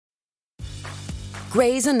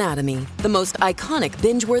Grey's Anatomy, the most iconic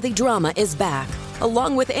binge-worthy drama, is back,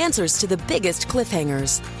 along with answers to the biggest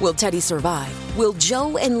cliffhangers. Will Teddy survive? Will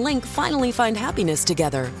Joe and Link finally find happiness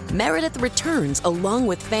together? Meredith returns along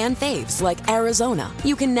with fan faves like Arizona.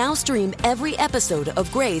 You can now stream every episode of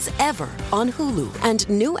Grey's ever on Hulu, and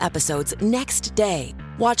new episodes next day.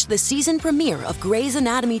 Watch the season premiere of Grey's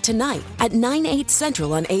Anatomy tonight at 9/8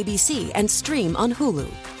 Central on ABC and stream on Hulu.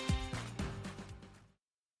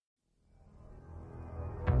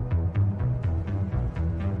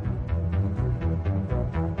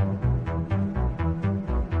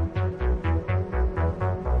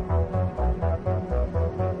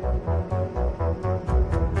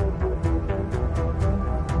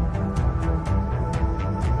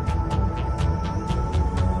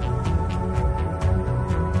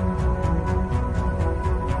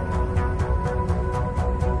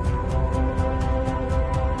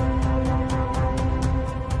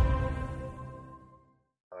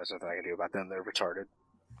 There's nothing I can do about them. They're retarded.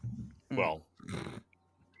 Well,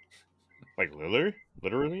 like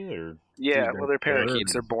literally, or yeah. Well, they're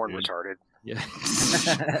parakeets. They're born retarded. Yeah.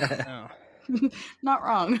 Not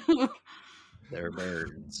wrong. They're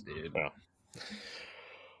birds, dude. Oh.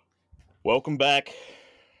 Welcome back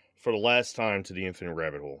for the last time to the Infinite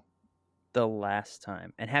Rabbit Hole. The last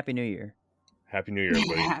time. And Happy New Year. Happy New Year,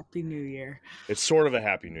 everybody. Happy New Year. It's sort of a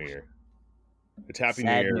Happy New Year. It's Happy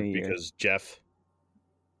Sad New New Year Year. because Jeff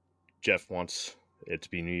wants it to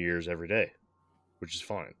be New Year's every day, which is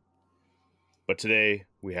fine. But today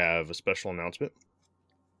we have a special announcement,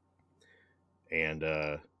 and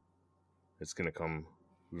it's going to come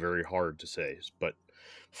very hard to say. But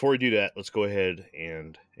before we do that, let's go ahead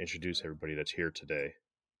and introduce everybody that's here today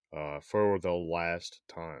for the last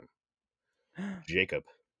time. Jacob,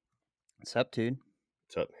 What's up, dude?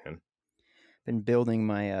 what's up, man? Been building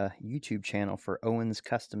my YouTube channel for Owens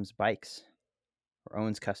Customs Bikes. Or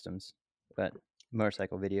Owens Customs, but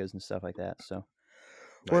motorcycle videos and stuff like that. So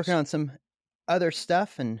working on some other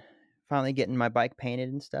stuff and finally getting my bike painted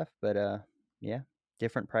and stuff. But yeah,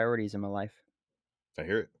 different priorities in my life. I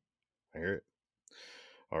hear it.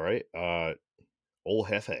 All right, old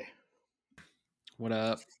Hefe. What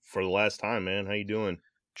up? For the last time, man. How you doing?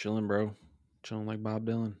 Chilling, bro. Chilling like Bob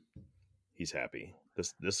Dylan. He's happy.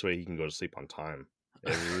 This way he can go to sleep on time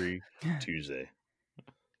every Tuesday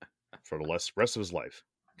for the rest of his life.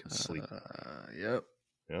 He can sleep. Yep.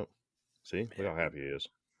 Yep. See, look how happy he is.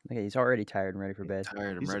 Okay, he's already tired and ready for bed.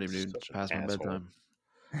 Tired. I'm He's ready, dude. such an Past my asshole.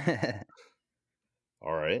 bedtime.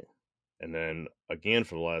 All right, and then again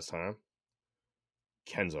for the last time,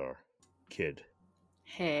 Kenzar, kid.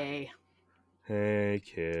 Hey. Hey,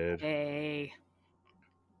 kid. Hey.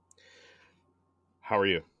 How are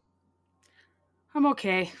you? I'm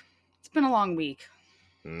okay. It's been a long week.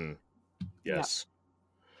 Yes.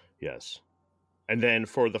 Yes. And then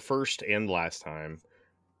for the first and last time,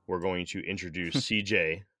 we're going to introduce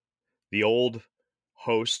CJ, the old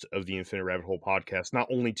host of the Infinite Rabbit Hole podcast, not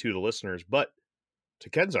only to the listeners, but to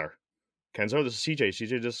Kenzar. Kenzar, this is CJ.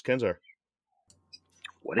 CJ, this is Kenzar.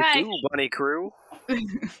 What it Hi. do, bunny crew?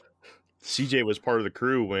 CJ was part of the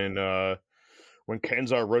crew when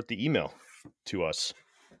Kenzar wrote the email to us,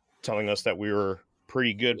 telling us that we were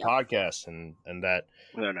pretty good podcasts and that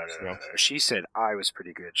No. She said I was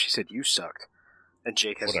pretty good. She said you sucked, and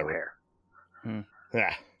Jake has no Whatever.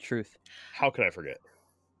 hair. Truth. How could I forget?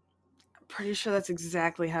 I'm pretty sure that's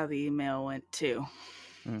exactly how the email went too.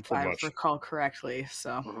 If Pretty I much. recall correctly.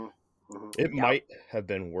 So It Yeah. might have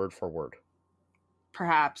been word for word.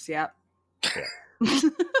 perhaps, yep.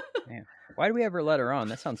 Why do we ever let her on?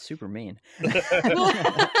 That sounds super mean.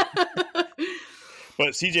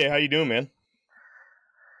 But CJ, how you doing, man?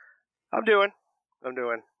 I'm doing.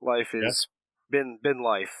 Life is been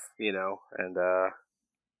life, and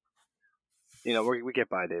we get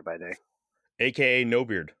by day. AKA No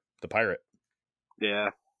Beard, the pirate. Yeah.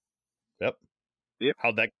 Yep. Yep.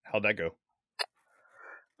 How'd that go?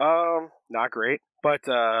 Not great, but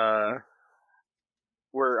I'm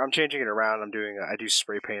changing it around. I do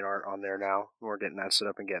spray paint art on there now. We're getting that set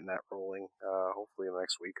up and getting that rolling. Hopefully in the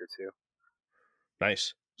next week or two.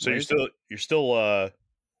 Nice. So Amazing. you're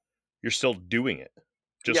still doing it,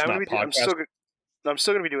 just yeah, not podcast. I'm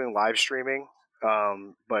still gonna be doing live streaming.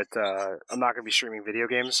 But I'm not gonna be streaming video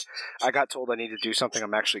games. I got told I need to do something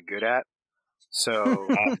I'm actually good at. So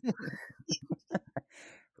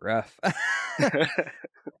Rough.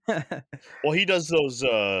 Well, he does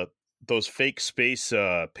those fake space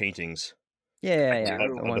paintings. Yeah. do. The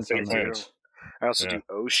of the ones fake on the- planets. I also Yeah. do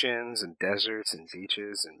oceans and deserts and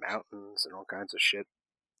beaches and mountains and all kinds of shit.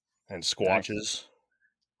 And squatches.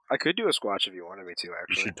 I could do a squatch if you wanted me to. You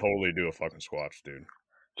Actually, should totally do a fucking squatch, dude.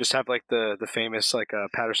 Just have like the famous like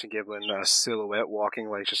Patterson Giblin silhouette walking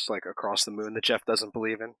like just like across the moon that Jeff doesn't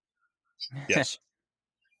believe in. Yes.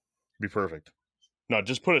 Be perfect. No,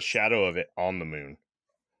 just put a shadow of it on the moon.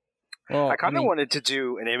 Well, I kind of mean, wanted to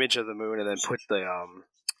do an image of the moon and then put the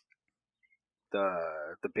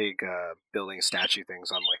big building statue things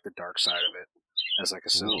on like the dark side of it as like a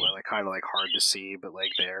silhouette, like kind of like hard to see, but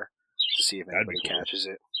like there to see if That'd be anybody cool. catches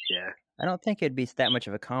it. Yeah. I don't think it'd be that much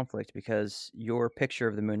of a conflict because your picture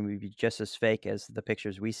of the moon would be just as fake as the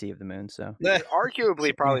pictures we see of the moon. So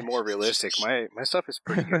Arguably, probably more realistic. My stuff is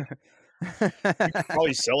pretty good.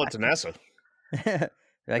 Probably sell it to NASA.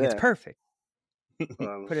 Like it's Yeah. perfect. I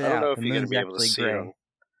Put it don't out. know if The you're gonna moon's be able to actually see it gray. on. The I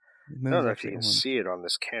moon's don't know if you actually can orange. see it on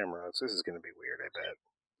this camera. This is gonna be weird. I bet.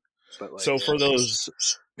 But like, So yeah, for those,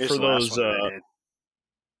 here's for the last those, one that I did.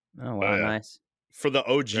 Oh wow, yeah. nice. for the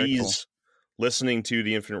Very OGs cool. listening to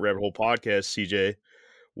the Infinite Rabbit Hole podcast, CJ,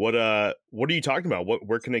 what are you talking about?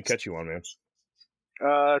 Where can they catch you on, man?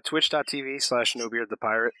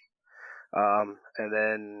 Twitch.tv/NoBeardThePirate. And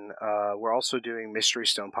then we're also doing Mystery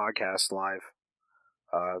Stone Podcast live.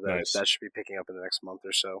 Nice. That should be picking up in the next month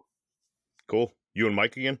or so. Cool. You and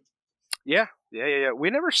Mike again? Yeah. We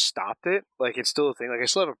never stopped it. Like, it's still a thing. Like, I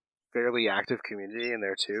still have a fairly active community in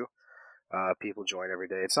there too. People join every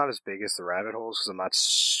day. It's not as big as the Rabbit Holes because I'm not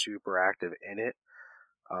super active in it.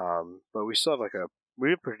 But we still have we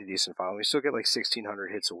have a pretty decent following. We still get like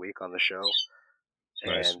 1,600 hits a week on the show.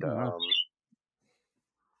 Nice. And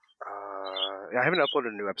I haven't uploaded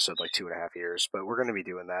a new episode like 2.5 years, but we're going to be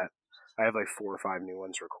doing that. I have like 4 or 5 new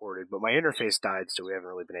ones recorded, but my interface died, so we haven't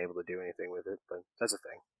really been able to do anything with it. But that's a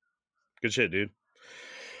thing. Good shit, dude.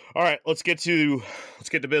 All right, let's get to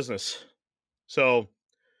business. So,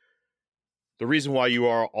 the reason why you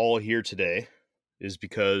are all here today is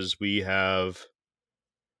because we have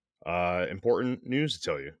important news to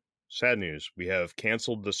tell you. Sad news. We have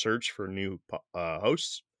canceled the search for new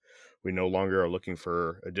hosts. We no longer are looking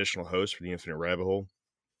for additional hosts for the Infinite Rabbit Hole.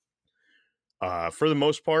 For the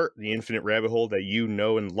most part, the Infinite Rabbit Hole that you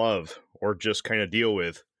know and love or just kind of deal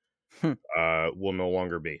with will no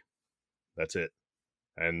longer be. That's it.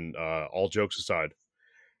 And all jokes aside,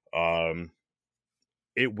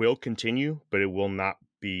 it will continue, but it will not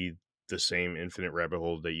be the same Infinite Rabbit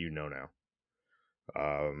Hole that you know now.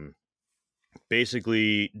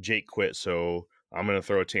 Basically, Jake quit, so I'm going to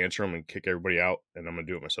throw a tantrum and kick everybody out, and I'm going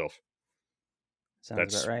to do it myself.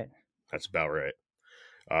 Sounds about right. That's about right.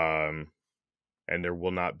 And there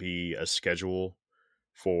will not be a schedule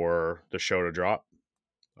for the show to drop.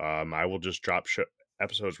 I will just drop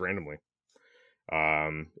episodes randomly.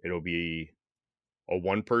 It'll be a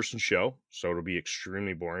one-person show, so it'll be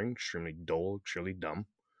extremely boring, extremely dull, extremely dumb.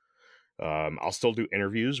 I'll still do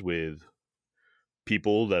interviews with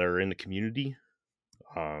people that are in the community,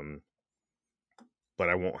 but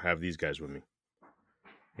I won't have these guys with me.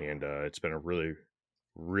 And it's been a really,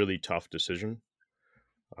 really tough decision.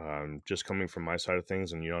 Just coming from my side of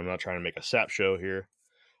things, and I'm not trying to make a sap show here.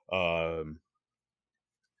 I've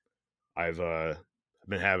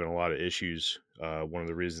been having a lot of issues. One of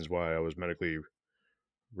the reasons why I was medically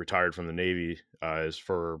retired from the Navy is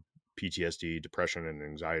for PTSD, depression, and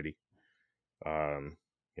anxiety.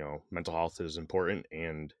 Mental health is important,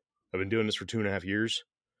 and I've been doing this for 2.5 years,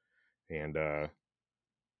 and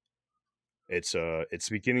it's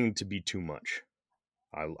beginning to be too much.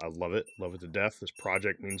 I love it to death. This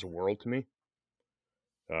project means the world to me,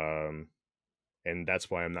 and that's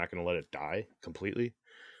why I'm not going to let it die completely.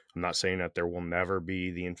 I'm not saying that there will never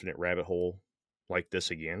be the Infinite Rabbit Hole like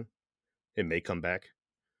this again. It may come back.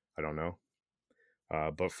 I don't know.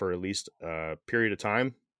 But for at least a period of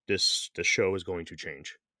time, the show is going to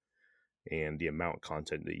change. And the amount of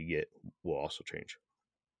content that you get will also change.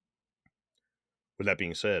 With that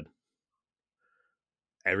being said,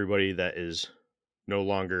 everybody that is no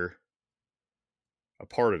longer a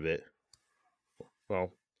part of it,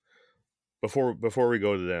 well, before we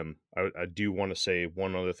go to them, I do want to say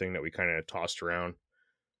one other thing that we kind of tossed around.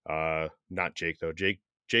 Not Jake though. Jake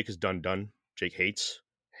is done. Jake hates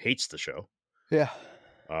the show. Yeah.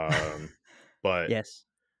 But yes,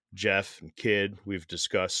 Jeff and Kid, we've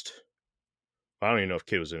discussed. I don't even know if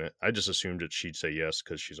Kid was in it. I just assumed that she'd say yes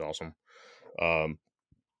because she's awesome.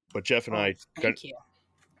 But Jeff and thank you.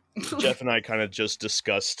 Jeff and I kind of just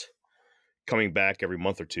discussed coming back every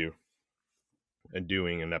month or two and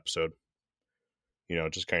doing an episode.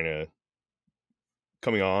 Just kind of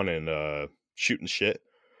coming on and shooting shit,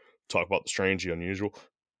 talk about the strange, the unusual,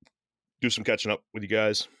 do some catching up with you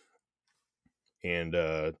guys, and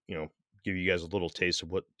give you guys a little taste of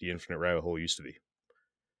what the Infinite Rabbit Hole used to be.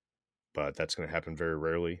 But that's going to happen very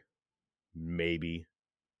rarely. Maybe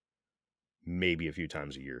maybe a few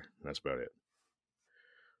times a year. That's about it.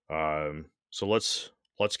 So let's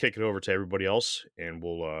kick it over to everybody else, and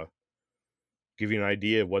we'll give you an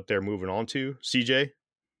idea of what they're moving on to. CJ,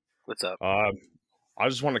 What's up? I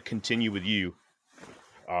just want to continue with you,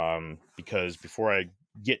 because before I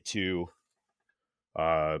get to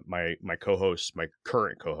my co-host, my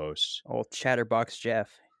current co-host, Old Chatterbox Jeff,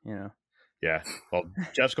 you know. yeah. Well,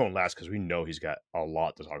 Jeff's going last because we know he's got a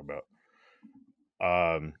lot to talk about.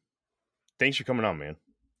 Thanks for coming on, man.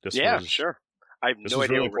 Sure. I have no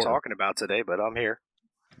idea what we're talking about today, but I'm here.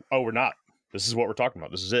 Oh, we're not. This is what we're talking about.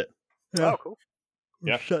 This is it. Yeah. Oh, cool.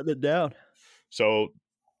 Yeah. Shutting it down. So,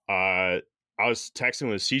 I was texting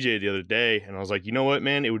with CJ the other day, and I was like, you know what,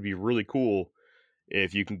 man? It would be really cool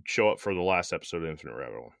if you can show up for the last episode of Infinite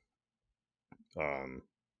Rabbit Hole.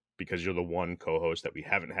 Because you're the one co-host that we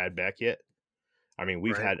haven't had back yet. I mean,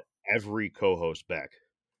 we've had every co-host back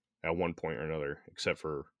at one point or another, except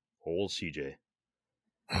for old CJ.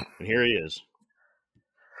 And here he is.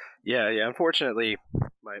 Yeah. Unfortunately,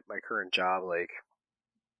 my current job, like,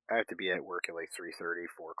 I have to be at work at like 3:30,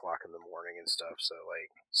 4 o'clock in the morning and stuff. So,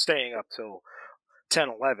 like, staying up till 10,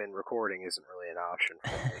 11 recording isn't really an option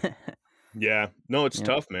for me. Yeah. No, it's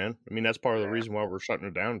tough, man. I mean, that's part of the reason why we're shutting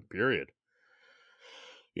it down, period.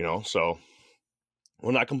 You know, so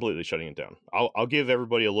we're not completely shutting it down. I'll give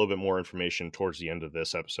everybody a little bit more information towards the end of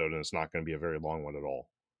this episode, and it's not going to be a very long one at all.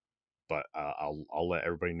 But I'll let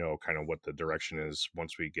everybody know kind of what the direction is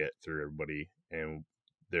once we get through everybody and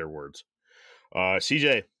their words.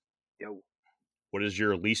 CJ, yo, what is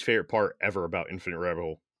your least favorite part ever about Infinite Rabbit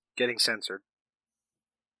Hole? Getting censored.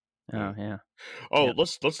 Oh yeah. Oh, yeah.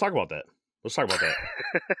 Let's talk about that. Let's talk about that.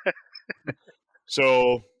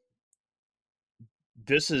 So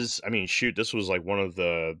this is, I mean, shoot, this was like one of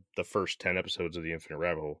the first 10 episodes of the Infinite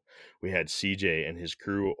Rabbit Hole. We had CJ and his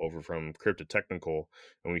crew over from Crypto Technical,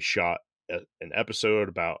 and we shot an episode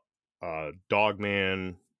about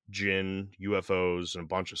Dogman, Jinn, UFOs, and a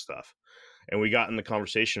bunch of stuff. And we got in the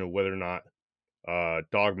conversation of whether or not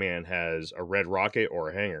Dogman has a red rocket or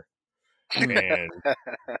a hanger. And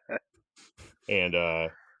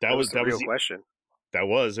that was the real question. It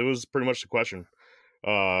was pretty much the question.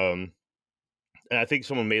 And I think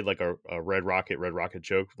someone made like a red rocket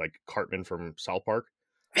joke, like Cartman from South Park.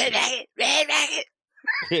 Red rocket.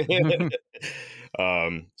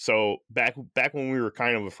 So back when we were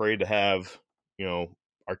kind of afraid to have, you know,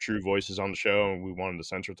 our true voices on the show, and we wanted to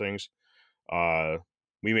censor things,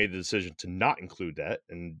 we made the decision to not include that.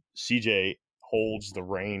 And CJ holds the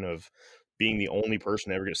reign of being the only person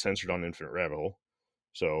to ever get censored on Infinite Rabbit Hole.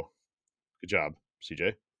 So good job, CJ.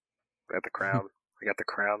 I got the crown.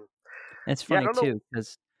 It's funny too,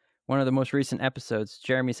 because one of the most recent episodes,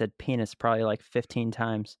 Jeremy said penis probably like 15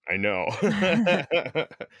 times. I know.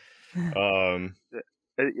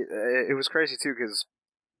 It was crazy too, because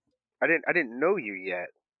I didn't know you yet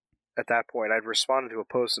at that point. I'd responded to a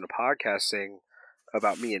post in a podcast saying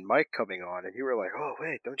about me and Mike coming on, and you were like, "Oh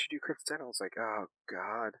wait, don't you do Crypto Technical?" I was like, "Oh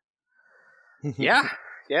God." yeah,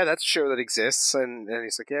 that's a show that exists, and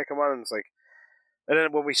he's like, "Yeah, come on," and it's like. And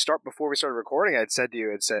then before we started recording, I'd said to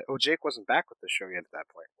you, "Oh, Jake wasn't back with the show yet at that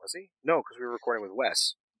point, was he?" No, because we were recording with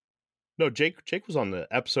Wes. No, Jake was on the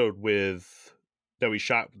episode that we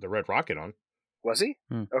shot the Red Rocket on. Was he?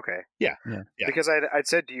 Okay. Yeah. Because I'd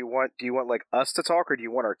said, do you want like us to talk, or do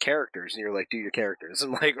you want our characters? And you're like, do your characters.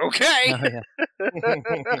 I'm like, okay. Oh,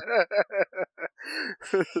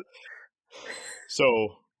 yeah.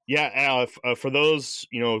 So. Yeah, for those,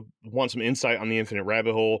 you know, want some insight on the Infinite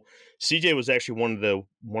Rabbit Hole, CJ was actually one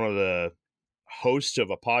of the hosts of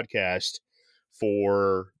a podcast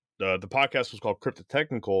for the podcast was called Crypto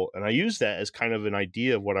Technical, and I used that as kind of an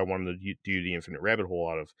idea of what I wanted to do the Infinite Rabbit Hole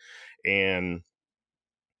out of. And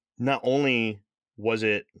not only was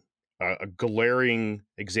it a glaring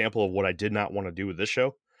example of what I did not want to do with this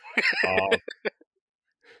show,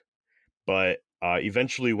 but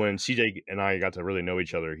eventually, when CJ and I got to really know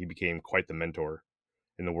each other, he became quite the mentor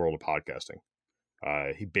in the world of podcasting.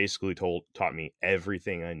 He basically taught me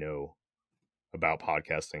everything I know about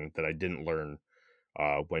podcasting that I didn't learn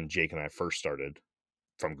when Jake and I first started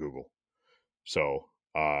from Google. So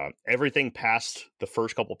everything past the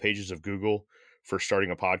first couple pages of Google for starting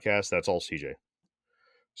a podcast, that's all CJ.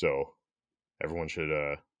 So everyone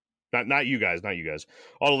should not you guys,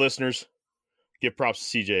 all the listeners. Give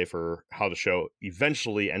props to CJ for how the show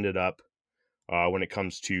eventually ended up when it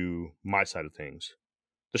comes to my side of things.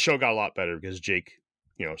 The show got a lot better because Jake,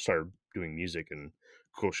 you know, started doing music and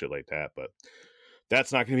cool shit like that. But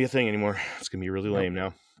that's not going to be a thing anymore. It's going to be really lame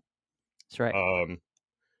now. That's right.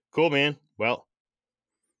 Cool, man. Well,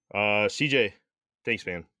 CJ, thanks,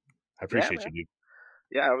 man. I appreciate you, dude.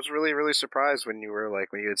 Yeah, I was really, really surprised when you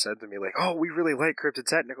had said to me, like, oh, we really like Cryptid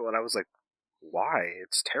Technical. And I was like, why?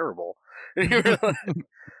 It's terrible. And you're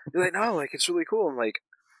like, no, like, it's really cool. And, like,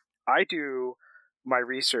 I do my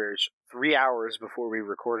research 3 hours before we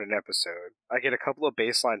record an episode. I get a couple of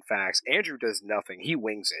baseline facts. Andrew does nothing. He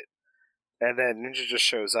wings it. And then Ninja just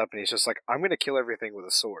shows up and he's just like, I'm going to kill everything with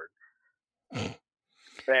a sword. And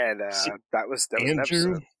that was an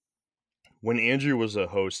episode. When Andrew was a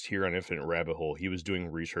host here on Infinite Rabbit Hole, he was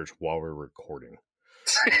doing research while we were recording.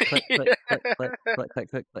 Click, click, click, click, click, click,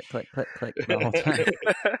 click, click, click, click, click, the whole time.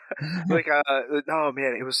 Like, oh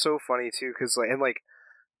man, it was so funny too, because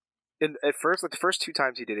at first, like the first 2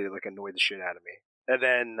 times he did it, like annoyed the shit out of me, and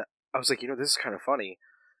then I was like, this is kind of funny,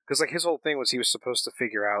 because like his whole thing was he was supposed to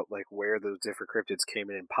figure out like where those different cryptids came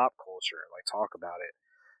in pop culture and like talk about it,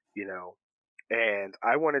 and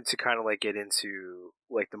I wanted to kind of like get into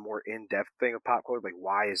like the more in-depth thing of pop culture, like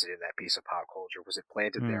why is it in that piece of pop culture? Was it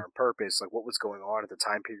planted there on purpose? Like what was going on at the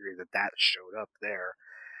time period that showed up there?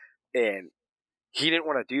 And he didn't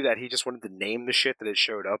want to do that. He just wanted to name the shit that it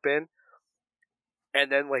showed up in. And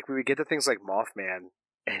then like we would get to things like Mothman,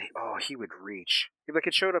 and he would reach. He'd be like,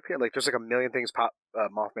 it showed up here. Like there's like a million things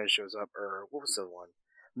Mothman shows up, or what was the one?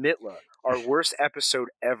 Mitla, our worst episode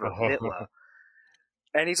ever, Mitla.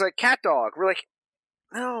 And he's like, cat dog. We're like,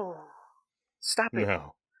 no, stop it.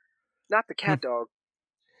 No. Not the cat dog.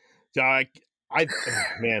 I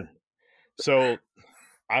man. So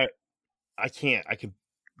I can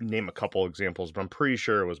name a couple examples, but I'm pretty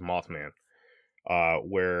sure it was Mothman,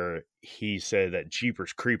 where he said that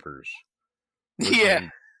Jeepers Creepers. Yeah.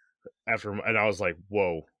 And I was like,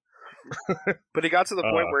 whoa. But it got to the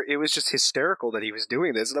point where it was just hysterical that he was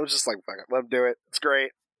doing this, and I was just like, fuck it, let him do it. It's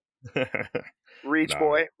great. Reach,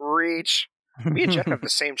 boy, reach. Me and Jeff have the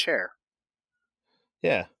same chair.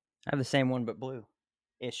 Yeah, I have the same one, but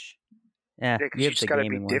blue-ish. Yeah, because you just gotta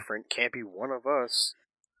be different. Can't be one of us.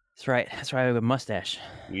 That's right. That's why I have a mustache.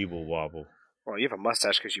 Weeble wobble. Well, you have a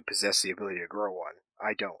mustache because you possess the ability to grow one.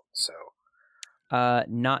 I don't, so.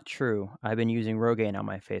 Not true. I've been using Rogaine on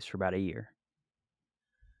my face for about a year.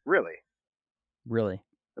 Really? Really?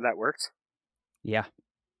 And that worked? Yeah.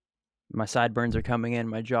 My sideburns are coming in.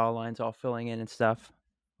 My jawline's all filling in and stuff.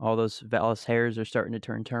 All those vellus hairs are starting to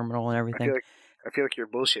turn terminal and everything. I feel like you're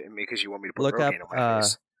bullshitting me because you want me to put Rogaine on my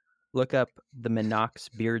face. Look up the Minox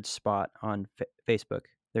beard spot on Facebook.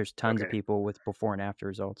 There's tons of people with before and after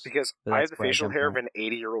results. Because I have the facial hair of an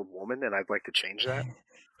 80-year-old woman, and I'd like to change that.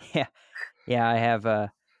 Yeah, I have.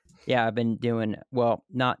 I've been doing, well,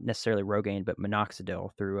 not necessarily Rogaine, but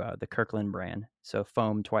minoxidil through the Kirkland brand. So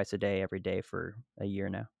foam twice a day, every day for a year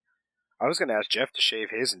now. I was going to ask Jeff to shave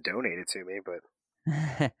his and donate it to me, but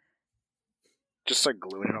just start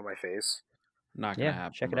gluing it on my face. Not going to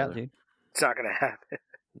happen. Check it out, dude. It's not going to happen.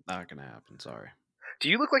 Not going to happen. Sorry. Do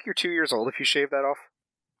you look like you're 2 years old if you shave that off?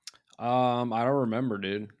 I don't remember,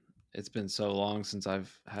 dude. It's been so long since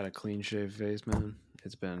I've had a clean shaved face, man.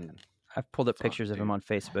 It's been. I've pulled up pictures of him on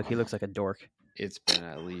Facebook. He looks like a dork. It's been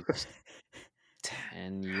at least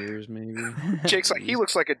 10 years, maybe. Jake's like, he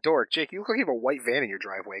looks like a dork. Jake, you look like you have a white van in your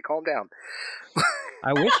driveway. Calm down.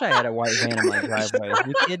 I wish I had a white van in my driveway. Are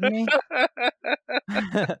you kidding me?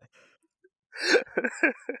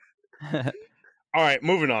 All right,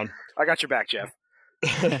 moving on. I got your back, Jeff.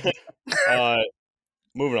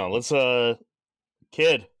 Moving on. Let's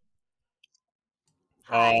Kid.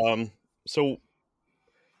 So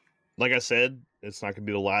like I said, it's not gonna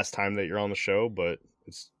be the last time that you're on the show, but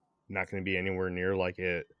it's not gonna be anywhere near like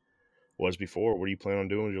it was before. What do you plan on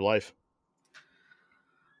doing with your life?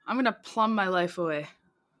 I'm gonna plumb my life away.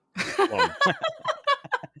 Plumb.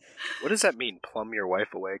 What does that mean, plumb your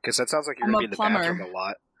wife away? Because that sounds like you're gonna be in the bathroom a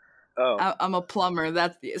lot. Oh, I'm a plumber.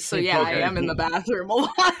 That's so yeah, Okay. I am in the bathroom a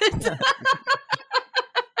lot.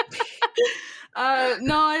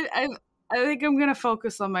 No, I think I'm gonna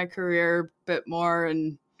focus on my career a bit more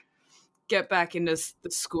and get back into the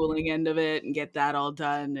schooling end of it and get that all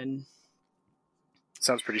done. And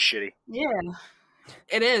sounds pretty shitty. Yeah,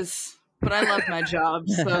 it is. But I love my job,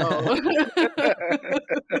 so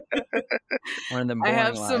One of them I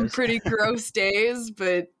have boring some lives. pretty gross days,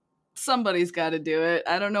 but somebody's got to do it.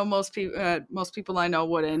 I don't know, most people I know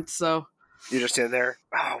wouldn't. So You're just in there.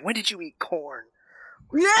 Oh, when did you eat corn?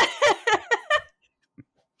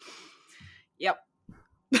 Yep.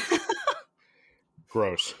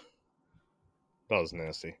 Gross. That was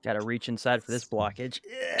nasty. Got to reach inside for this blockage.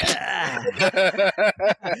 It's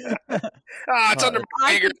under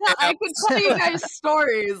my finger. I could tell you guys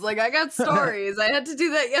stories. Like, I got stories. I had to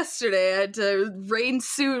do that yesterday. I had to rain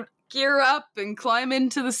suit gear up and climb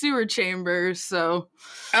into the sewer chamber. So,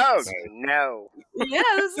 Oh no! yeah,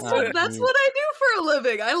 that's what I do for a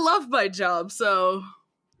living. I love my job. So,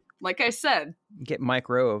 like I said, Get Mike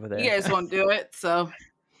Rowe over there. you guys won't do it. So,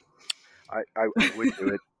 I would do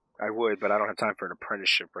it. I would, but I don't have time for an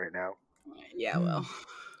apprenticeship right now. yeah, well,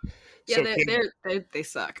 yeah, So, they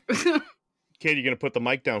suck. Kate, you're gonna put the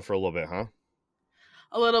mic down for a little bit, huh?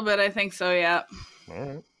 A little bit, I think so. Yeah. All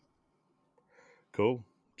right. Cool.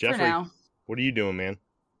 For Jeffrey, now. what are you doing, man?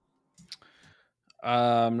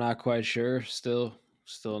 I'm not quite sure. Still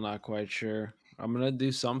not quite sure. I'm gonna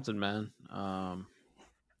do something, man. I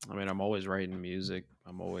mean, I'm always writing music.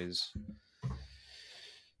 I'm always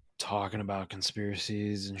talking about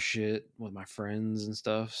conspiracies and shit with my friends and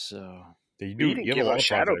stuff. So You didn't have a give lot up of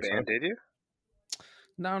Shadow projects, huh? Band, did you?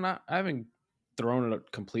 no, I haven't thrown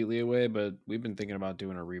it completely away, but we've been thinking about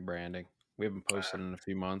doing a rebranding. We haven't posted in a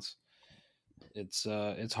few months.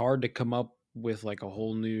 It's hard to come up with like a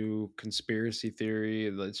whole new conspiracy theory.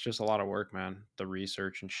 It's just a lot of work, man. The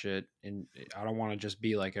research and shit. And I don't want to just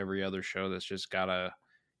be like every other show that's just got a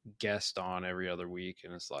guest on every other week.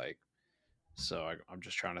 And it's like, so I'm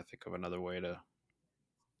just trying to think of another way to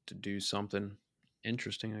do something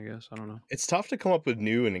interesting, I guess. I don't know. It's tough to come up with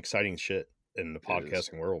new and exciting shit in the It is.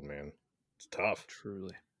 podcasting world, man. It's tough.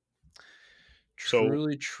 Truly. So-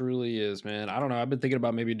 Truly is, man. I don't know. I've been thinking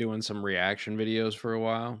about maybe doing some reaction videos for a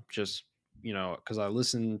while. Just, because I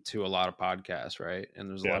listen to a lot of podcasts, right? And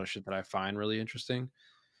there's a Yeah. lot of shit that I find really interesting.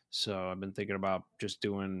 So I've been thinking about just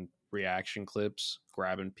doing reaction clips,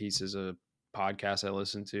 grabbing pieces of podcasts I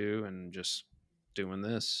listen to, and just doing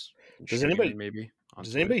this. and Does streaming anybody- maybe? on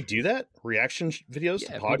Does anybody Twitch. do that? Reaction videos Yeah,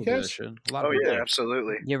 to people do that podcasts? shit. A lot Oh of people yeah, do.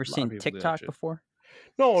 absolutely. You ever lot of seen people do that TikTok shit. before?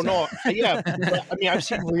 No, yeah. But, I mean, I've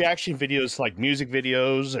seen reaction videos like music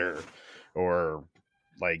videos or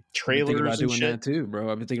like I've been trailers thinking about and doing shit. that too,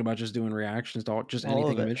 bro. I've been thinking about just doing reactions to just All of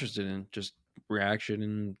anything I'm it. interested in. Just reaction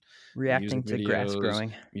and Reacting to music grass videos,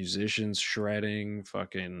 growing. musicians shredding,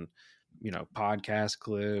 fucking, podcast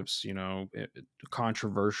clips,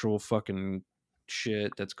 controversial fucking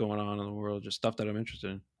shit that's going on in the world, just stuff that I'm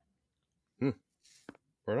interested in.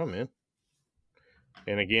 Right on, man.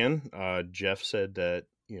 And again, Jeff said that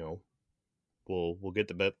we'll get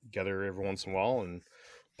together every once in a while and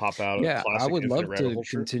pop out. Yeah, a classic I would Infinite love Rabbit to Hole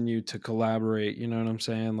shirt. continue to collaborate. You know what I'm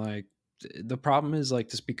saying? Like, the problem is like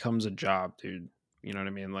this becomes a job, dude. You know what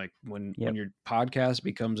I mean? Like when your podcast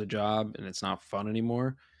becomes a job and it's not fun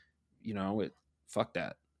anymore, fuck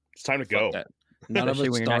that. It's time to Fuck go. that. None of Especially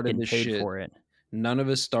us when you're not started getting this paid shit. for it. None of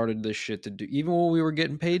us started this shit to do, even when we were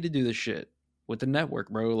getting paid to do this shit with the network,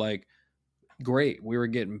 bro. Like, great, we were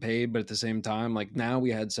getting paid, but at the same time, like, now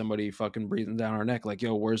we had somebody fucking breathing down our neck, like,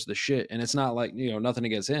 yo, where's the shit? And it's not like, nothing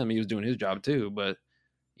against him. He was doing his job too, but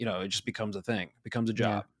it just becomes a thing, becomes a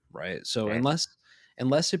job, right? So Yeah.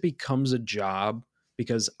 unless it becomes a job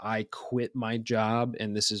because I quit my job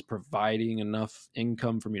and this is providing enough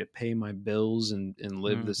income for me to pay my bills and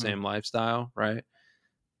live the Mhm. same lifestyle, right?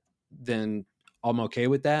 Then I'm okay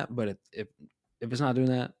with that. But if it's not doing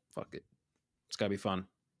that, fuck it. It's gotta be fun.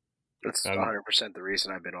 That's 100% the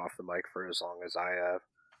reason I've been off the mic for as long as I have.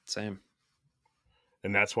 Same.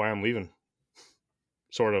 And that's why I'm leaving.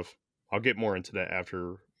 Sort of. I'll get more into that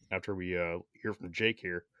after we hear from Jake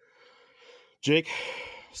here. Jake,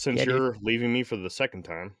 since Yeah, dude. you're leaving me for the second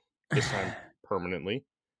time, this time permanently.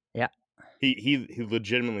 Yeah. He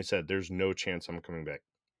legitimately said there's no chance I'm coming back.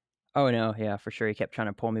 Oh no, yeah, for sure. He kept trying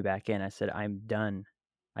to pull me back in. I said, I'm done.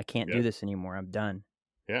 I can't Yeah. do this anymore. I'm done.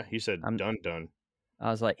 Yeah, he said I'm- done. I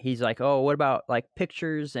was like, he's like, oh, what about like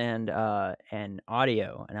pictures and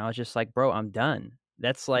audio? And I was just like, bro, I'm done.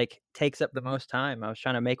 That's like takes up the most time. I was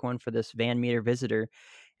trying to make one for this Van Meter Visitor,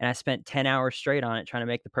 and I spent 10 hours straight on it trying to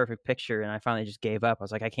make the perfect picture, and I finally just gave up. I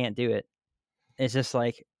was like, I can't do it. It's just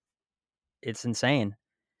like, it's insane.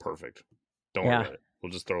 Perfect. Don't Yeah. worry about it.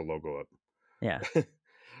 We'll just throw a logo up. Yeah.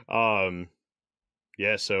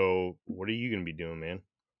 Yeah, so what are you gonna be doing, man?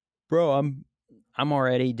 Bro, I'm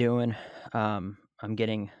already doing I'm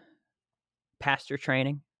getting pastor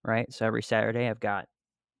training, right? So every Saturday I've got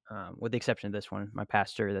with the exception of this one, my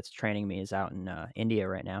pastor that's training me is out in India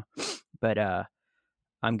right now. But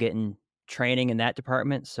I'm getting training in that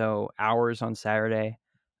department, so hours on Saturday.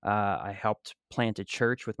 I helped plant a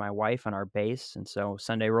church with my wife on our base, and so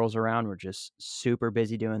Sunday rolls around, we're just super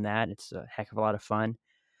busy doing that. It's a heck of a lot of fun.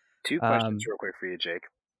 2 questions real quick for you, Jake.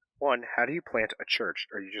 One, how do you plant a church?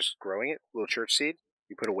 Are you just growing it? Little church seed?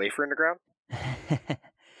 You put a wafer in the ground?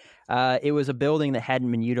 It was a building that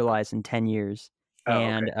hadn't been utilized in 10 years. Oh,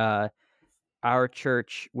 And our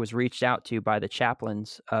church was reached out to by the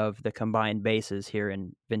chaplains of the combined bases here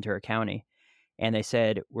in Ventura County. and they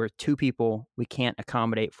said, we're 2 people, we can't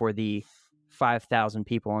accommodate for the 5,000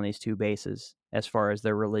 people on these 2 bases as far as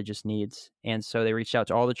their religious needs. And so they reached out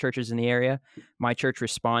to all the churches in the area. My church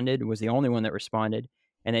responded, was the only one that responded.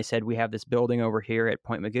 And they said, we have this building over here at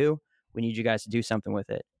Point Magoo. We need you guys to do something with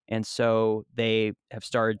it. And so they have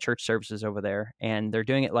started church services over there, and they're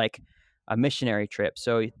doing it like a missionary trip.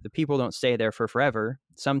 So the people don't stay there for forever.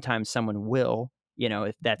 Sometimes someone will,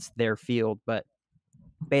 if that's their field. But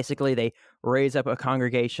basically they raise up a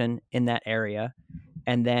congregation in that area,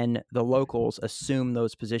 and then the locals assume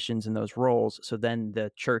those positions and those roles. So then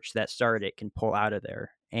the church that started it can pull out of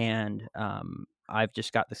there. And I've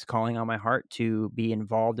just got this calling on my heart to be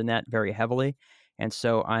involved in that very heavily. And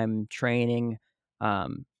so I'm training,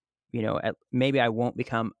 maybe I won't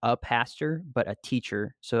become a pastor, but a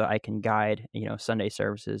teacher, so that I can guide, Sunday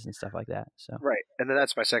services and stuff like that. So right, and then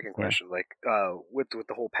that's my second question. Yeah. Like, with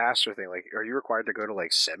the whole pastor thing, like, are you required to go to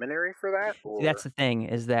like seminary for that? Or? See, that's the thing,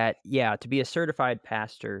 is that to be a certified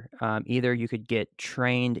pastor, either you could get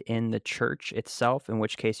trained in the church itself, in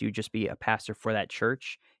which case you'd just be a pastor for that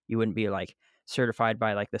church. You wouldn't be like certified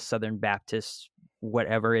by like the Southern Baptist,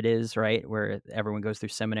 whatever it is, right, where everyone goes through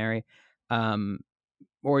seminary.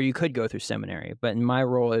 Or you could go through seminary, but in my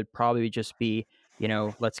role, it'd probably just be,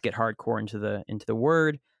 let's get hardcore into the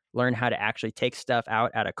word, learn how to actually take stuff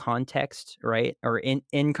out of context, right? Or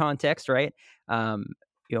in context, right?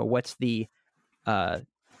 What's the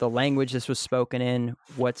language this was spoken in?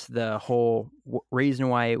 What's the whole reason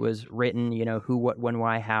why it was written? Who, what, when,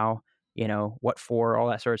 why, how, what for, all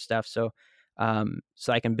that sort of stuff. So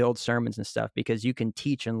I can build sermons and stuff, because you can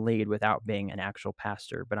teach and lead without being an actual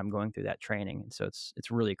pastor, but I'm going through that training. And so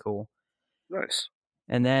it's really cool. Nice.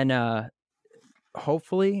 And then,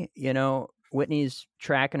 hopefully, Whitney's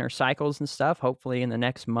tracking her cycles and stuff. Hopefully in the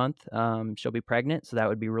next month, she'll be pregnant. So that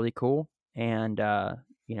would be really cool. And, I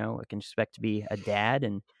can expect to be a dad,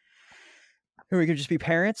 and we could just be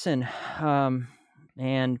parents, and I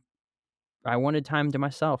wanted time to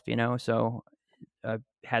myself, so I've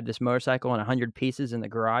had this motorcycle and 100 pieces in the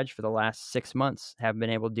garage for the last 6 months. Haven't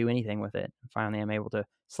been able to do anything with it. Finally, I'm able to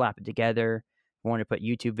slap it together. I want to put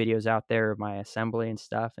YouTube videos out there of my assembly and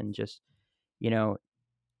stuff. And just,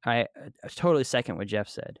 I totally second what Jeff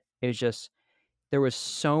said. It was just, there was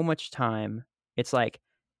so much time. It's like,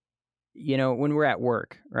 when we're at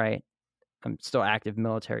work, right? I'm still active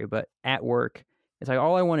military, but at work, it's like,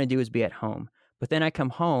 all I want to do is be at home. But then I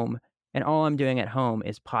come home, and all I'm doing at home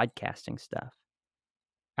is podcasting stuff.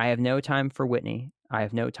 I have no time for Whitney. I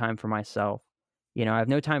have no time for myself. I have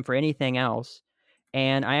no time for anything else.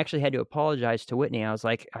 And I actually had to apologize to Whitney. I was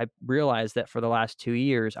like, I realized that for the last 2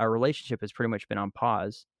 years, our relationship has pretty much been on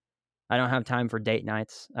pause. I don't have time for date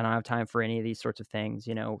nights. I don't have time for any of these sorts of things.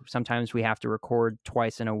 Sometimes we have to record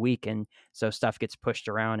twice in a week, and so stuff gets pushed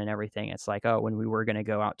around and everything. It's like, when we were going to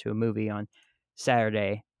go out to a movie on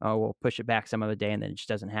Saturday, we'll push it back some other day, and then it just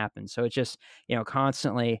doesn't happen. So it's just,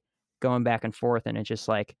 constantly going back and forth, and it's just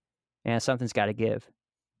like, something's got to give.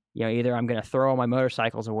 Either I'm going to throw all my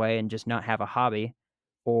motorcycles away and just not have a hobby,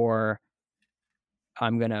 or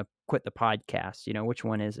I'm going to quit the podcast. Which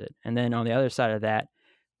one is it? And then on the other side of that,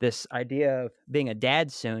 this idea of being a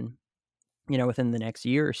dad soon, within the next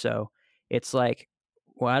year or so, it's like,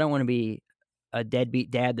 well, I don't want to be a deadbeat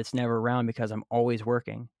dad that's never around because I'm always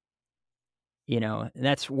working. And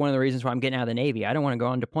that's one of the reasons why I'm getting out of the Navy. I don't want to go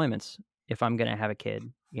on deployments if I'm going to have a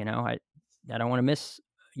kid. I don't want to miss,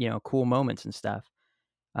 cool moments and stuff.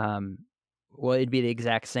 Well, it'd be the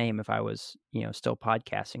exact same if I was, still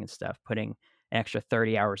podcasting and stuff, putting an extra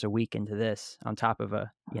 30 hours a week into this on top of a,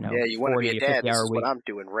 yeah, you want to be a dad. This is what I'm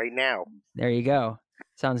doing right now. There you go.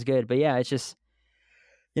 Sounds good. But yeah, it's just,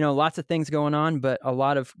 lots of things going on, but a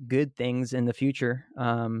lot of good things in the future.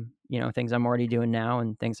 Things I'm already doing now,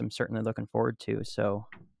 and things I'm certainly looking forward to. So,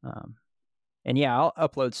 and yeah, I'll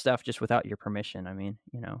upload stuff just without your permission. I mean,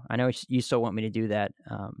 I know you still want me to do that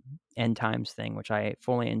end times thing, which I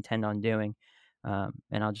fully intend on doing.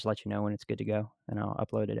 And I'll just let you know when it's good to go, and I'll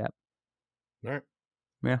upload it up. All right.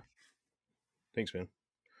 Yeah. Thanks, man.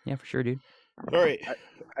 Yeah, for sure, dude. All right.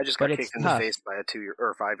 I just got kicked in the face by a 2-year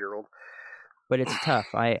or 5-year-old. But it's tough.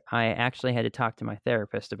 I actually had to talk to my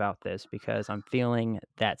therapist about this, because I'm feeling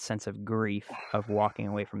that sense of grief of walking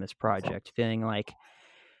away from this project, feeling like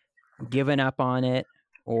giving up on it,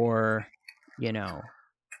 or,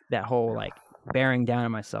 that whole like bearing down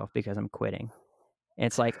on myself because I'm quitting. And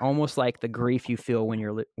it's like almost like the grief you feel when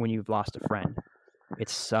you've lost a friend. It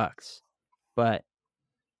sucks, but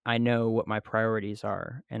I know what my priorities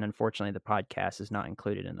are, and unfortunately, the podcast is not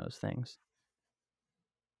included in those things.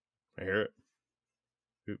 I hear it.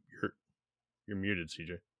 You're muted,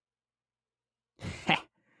 CJ.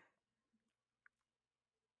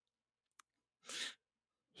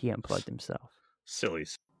 he unplugged himself.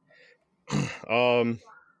 Sillies. But All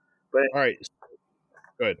right.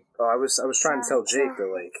 Good. I was trying to tell Jake that,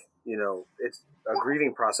 like, you know, it's a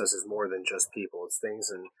grieving process is more than just people. It's things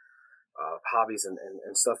and hobbies and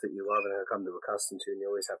stuff that you love and have come to accustom to, and you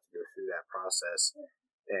always have to go through that process.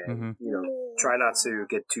 And, you know, try not to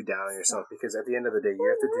get too down on yourself, because at the end of the day, you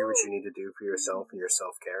have to do what you need to do for yourself and your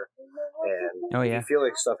self-care. And if you feel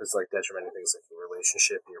like stuff is like detrimental things like your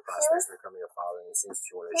relationship and your prospects of becoming a father and these things that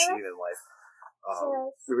you want to achieve in life,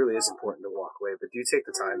 it really is important to walk away. But do take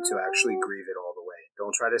the time to actually grieve it all the way.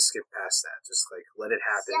 Don't try to skip past that. Just, like, let it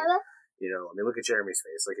happen. You know, I mean, look at Jeremy's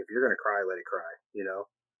face. Like, if you're going to cry, let it cry, you know?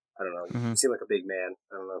 I don't know. You seem like a big man.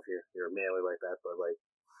 I don't know if you're manly like that, but, like,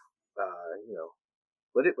 you know,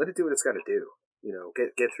 let it do what it's got to do. You know,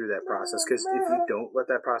 get through that process, because if you don't let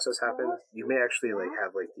that process happen, you may actually, like,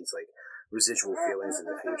 have, like, these, like, residual feelings in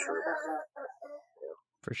the future about it. You know?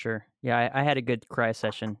 For sure. Yeah, I had a good cry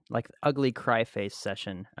session, like ugly cry face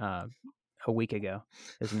session, a week ago.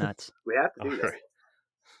 It was nuts. We have to do that. Right.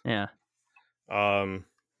 Yeah. All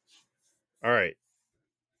right.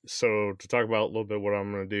 So to talk about a little bit what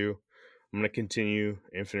I'm going to do, I'm going to continue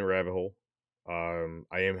Infinite Rabbit Hole.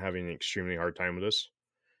 I am having an extremely hard time with this.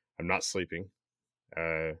 I'm not sleeping.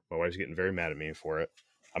 My wife's getting very mad at me for it.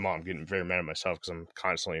 I'm getting very mad at myself because I'm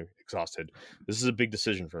constantly exhausted. This is a big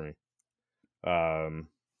decision for me.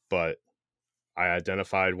 But I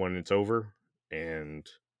identified when it's over, and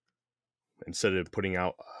instead of putting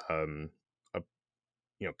out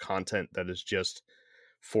content that is just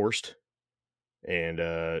forced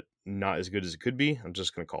and not as good as it could be, I'm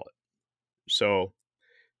just going to call it. So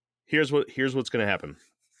here's what's going to happen.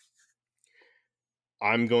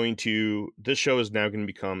 This show is now going to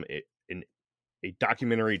become a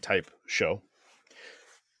documentary type show,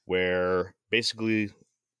 where basically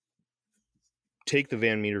take the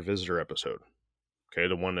Van Meter Visitor episode, okay,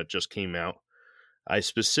 the one that just came out. I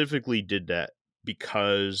specifically did that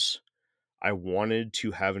because I wanted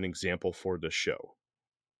to have an example for the show,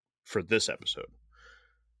 for this episode.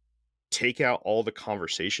 Take out all the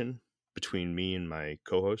conversation between me and my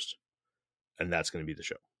co-host, and that's going to be the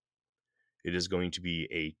show. It is going to be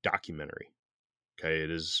a documentary.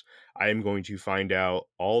 Okay, I am going to find out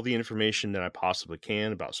all the information that I possibly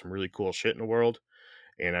can about some really cool shit in the world,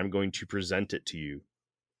 and I'm going to present it to you.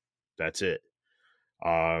 That's it.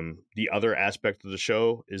 The other aspect of the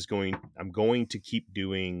show is I'm going to keep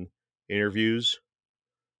doing interviews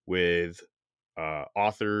with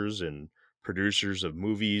authors and producers of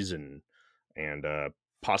movies and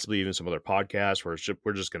possibly even some other podcasts where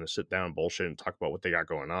we're just going to sit down and bullshit and talk about what they got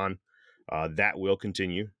going on. That will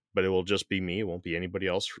continue, but it will just be me. It won't be anybody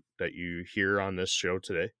else that you hear on this show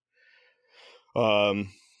today.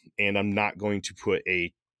 And I'm not going to put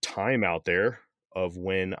a time out there of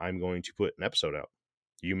when I'm going to put an episode out.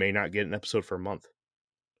 You may not get an episode for a month.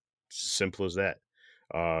 It's as simple as that.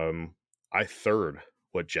 I third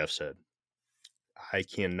what Jeff said. I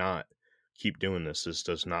cannot keep doing this. This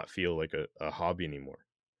does not feel like a hobby anymore.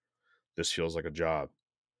 This feels like a job.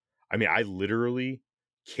 I mean, I literally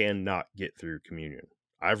cannot get through Communion.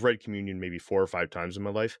 I've read Communion maybe 4 or 5 times in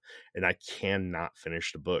my life, and I cannot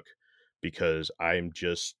finish the book because I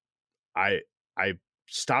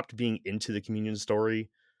stopped being into the Communion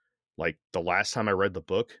story like the last time I read the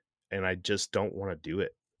book, and I just don't want to do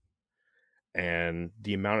it. And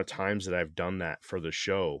the amount of times that I've done that for the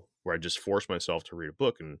show, where I just force myself to read a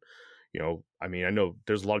book, and I mean, I know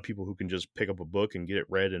there's a lot of people who can just pick up a book and get it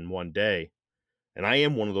read in one day, and I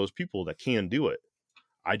am one of those people that can do it.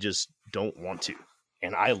 I just don't want to.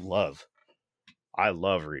 And I love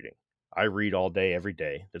reading. I read all day, every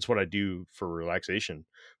day. That's what I do for relaxation.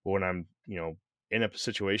 But when I'm, in a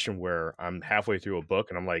situation where I'm halfway through a book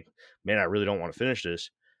and I'm like, man, I really don't want to finish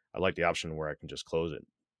this, I like the option where I can just close it,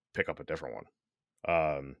 pick up a different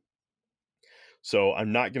one. So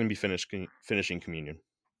I'm not going to be finishing Communion.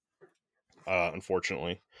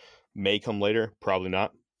 Unfortunately. May come later, probably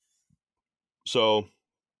not. So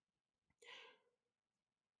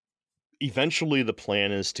eventually the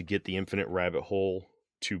plan is to get the Infinite Rabbit Hole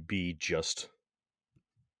to be just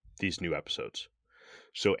these new episodes.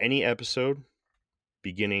 So any episode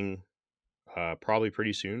beginning probably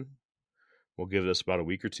pretty soon, we'll give this about a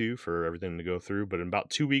week or two for everything to go through, but in about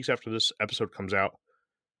 2 weeks after this episode comes out,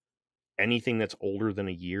 anything that's older than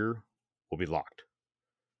a year will be locked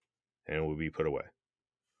and will be put away.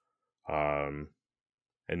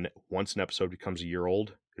 And once an episode becomes a year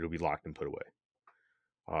old, it'll be locked and put away.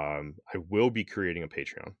 I will be creating a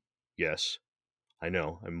Patreon. Yes, I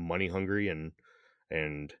know I'm money hungry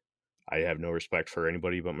and I have no respect for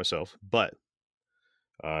anybody but myself. But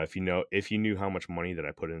if you knew how much money that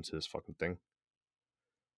I put into this fucking thing,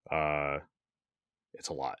 It's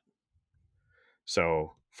a lot.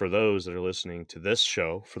 So for those that are listening to this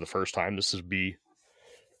show for the first time, this would be,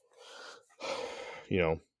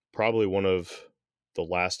 probably one of the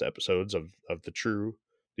last episodes of the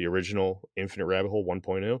original Infinite Rabbit Hole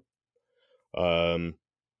 1.0.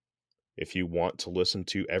 If you want to listen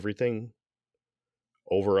to everything,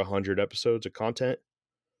 over 100 episodes of content,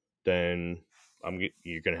 then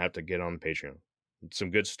you're going to have to get on Patreon. It's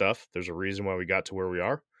some good stuff. There's a reason why we got to where we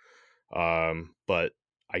are. But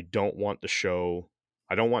I don't want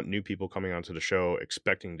new people coming onto the show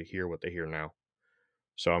expecting to hear what they hear now.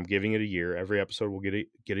 So I'm giving it a year. Every episode will get a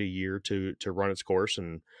year to run its course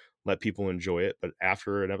and let people enjoy it. But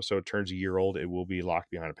after an episode turns a year old, it will be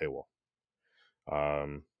locked behind a paywall.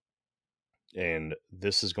 And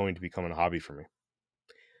this is going to become a hobby for me.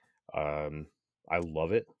 I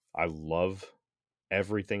love it. I love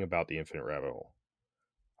everything about the Infinite Rabbit Hole.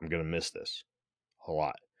 I'm going to miss this a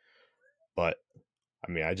lot. But,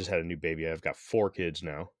 I mean, I just had a new baby. I've got 4 kids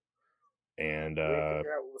now. And, Did you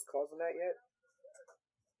figure out what was causing that yet?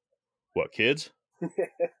 What, kids?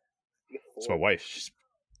 It's my wife. She's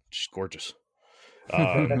gorgeous. That's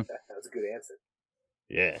a good answer.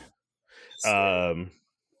 Yeah.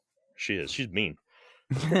 She is. She's mean.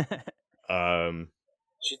 She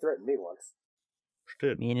threatened me once. She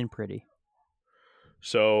did. Mean and pretty.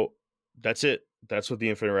 So that's it. That's what the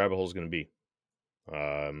Infinite Rabbit Hole is going to be.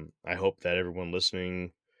 I hope that everyone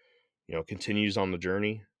listening, continues on the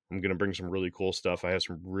journey. I'm going to bring some really cool stuff. I have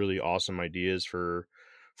some really awesome ideas for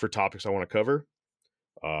topics I want to cover.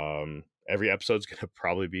 Every episode's going to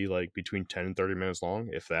probably be like between 10 and 30 minutes long,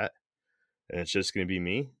 if that. And it's just going to be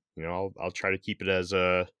me. I'll try to keep it as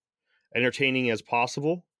entertaining as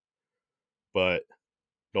possible, but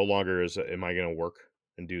no longer am I going to work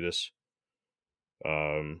and do this.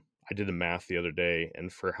 I did the math the other day,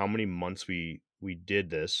 and for how many months we did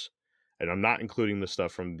this, and I'm not including the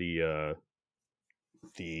stuff from the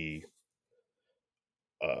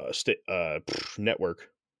network,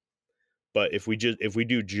 but if we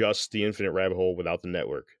do just the Infinite Rabbit Hole without the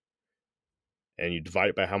network, and you divide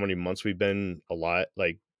it by how many months we've been live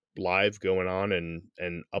going on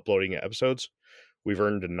and uploading episodes, we've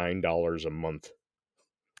earned $9 a month.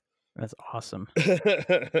 That's awesome.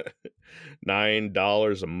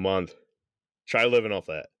 $9 a month. Try living off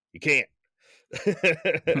that. You can't.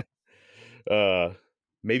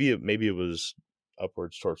 Maybe it was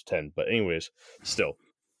upwards towards 10, but anyways, still,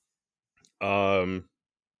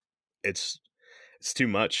 it's too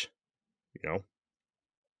much,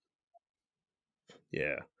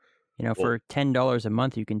 Yeah. For $10 a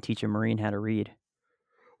month, you can teach a Marine how to read.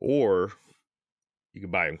 Or you can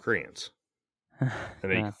buy them crayons. And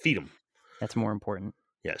then you can feed them. That's more important.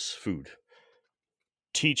 Yes, food.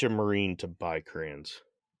 Teach a Marine to buy crayons.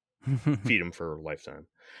 Feed them for a lifetime.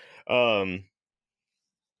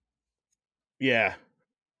 Yeah.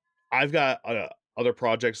 I've got other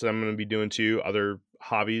projects that I'm going to be doing too, other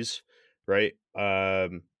hobbies, right? I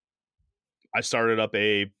started up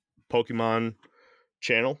a Pokemon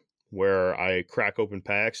channel where I crack open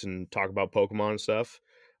packs and talk about Pokemon and stuff.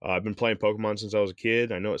 I've been playing Pokemon since I was a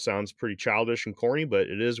kid. I know it sounds pretty childish and corny, but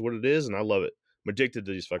it is what it is, and I love it. I'm addicted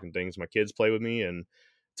to these fucking things. My kids play with me, and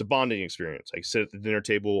it's a bonding experience. I sit at the dinner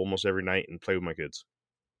table almost every night and play with my kids,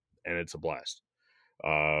 and it's a blast.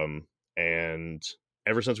 And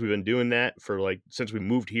ever since we've been doing that since we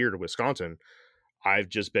moved here to Wisconsin, I've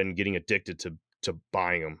just been getting addicted to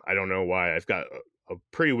buying them. I don't know why. I've got a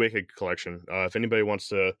pretty wicked collection. If anybody wants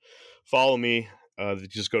to follow me,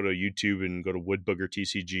 just go to YouTube and go to Woodbooger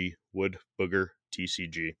TCG. Woodbooger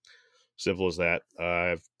TCG. Simple as that.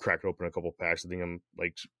 I've cracked open a couple packs. I think I'm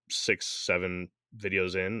like 6-7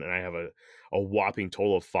 videos in, and I have a whopping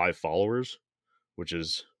total of 5 followers, which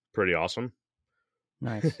is pretty awesome.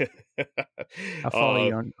 Nice. I'll follow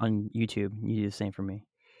you on YouTube. You do the same for me.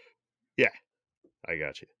 Yeah, I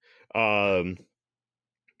got you.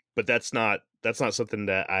 But that's not something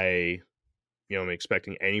that I'm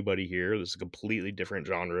expecting anybody here. This is a completely different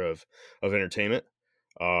genre of entertainment.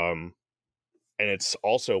 And it's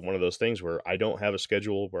also one of those things where I don't have a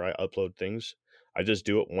schedule where I upload things. I just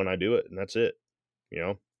do it when I do it, and that's it.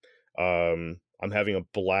 I'm having a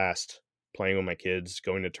blast playing with my kids,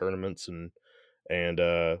 going to tournaments and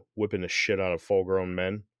whipping the shit out of full grown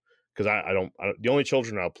men. Because I don't the only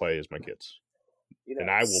children I'll play is my kids. And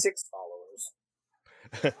I will 6 followers.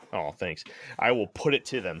 Oh, thanks. I will put it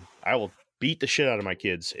to them. I will beat the shit out of my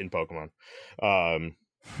kids in Pokemon.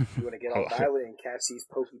 You want to get on Violet and catch these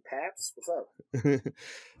Pokepaps? What's up?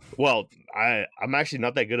 Well, I'm actually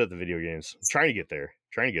not that good at the video games. I'm trying to get there,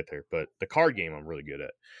 but the card game I'm really good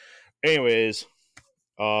at. Anyways,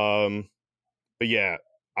 but yeah,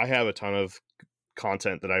 I have a ton of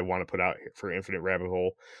content that I want to put out for Infinite Rabbit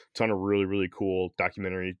Hole. A ton of really, really cool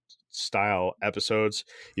documentary style episodes.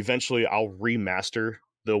 Eventually, I'll remaster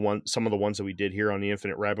some of the ones that we did here on the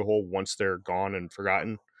Infinite Rabbit Hole once they're gone and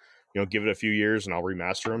forgotten. Give it a few years and I'll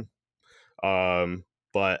remaster them.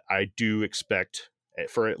 But I do expect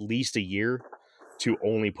for at least a year to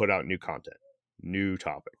only put out new content, new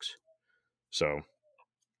topics. So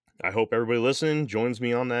I hope everybody listening joins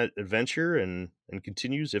me on that adventure and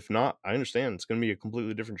continues. If not, I understand. It's going to be a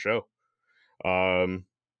completely different show.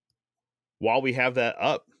 While we have that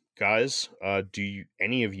up, guys,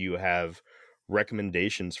 any of you have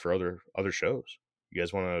recommendations for other shows? You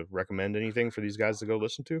guys want to recommend anything for these guys to go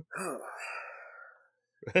listen to?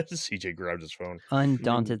 CJ grabbed his phone.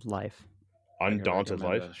 Undaunted Life. Undaunted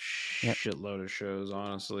Life. Shitload of shows,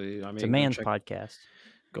 honestly. I mean, it's a man's podcast.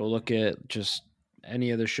 Go look at just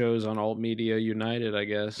any of the shows on Alt Media United, I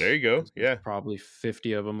guess. There you go. Yeah. Probably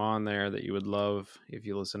 50 of them on there that you would love if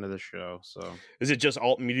you listen to the show. So is it just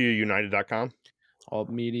altmediaunited.com? Alt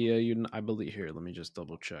Media, I believe. Here, let me just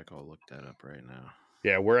double check. I'll look that up right now.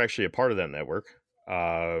 Yeah, we're actually a part of that network.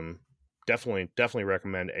 Definitely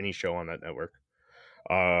recommend any show on that network.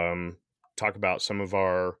 Talk about some of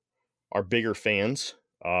our bigger fans.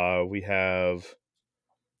 We have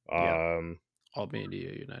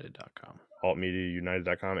altmediaunited.com.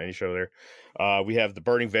 altmediaunited.com, any show there. We have the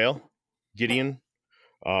Burning Veil, Gideon.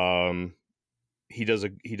 He does a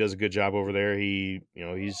good job over there. He's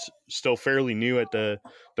still fairly new at the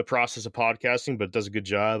process of podcasting, but does a good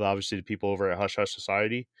job. Obviously, the people over at Hush Hush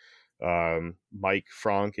Society, Mike,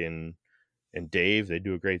 Frank, and Dave, they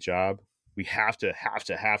do a great job. We have to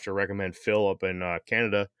recommend Phil up in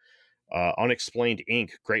Canada. Unexplained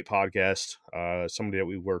Inc., great podcast. Somebody that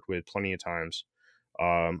we worked with plenty of times.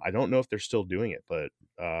 I don't know if they're still doing it, but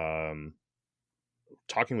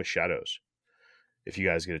Talking with Shadows, if you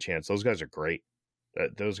guys get a chance, those guys are great.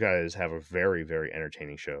 Those guys have a very, very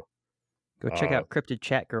entertaining show. Go check out Cryptid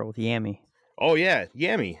Chat Girl with Yami. Oh yeah,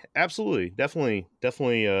 Yami, absolutely, definitely. Go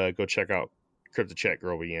check out Cryptid Chat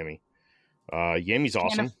Girl with Yami. Yami's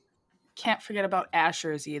awesome. Can't forget about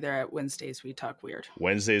Asher's either at Wednesdays We Talk Weird.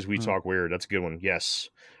 Wednesdays We Talk Weird. That's a good one. Yes.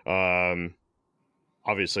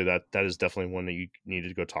 Obviously that is definitely one that you need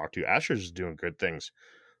to go talk to. Asher's doing good things.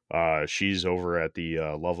 She's over at the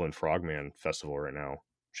Loveland Frogman Festival right now.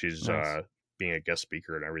 She's nice. Being a guest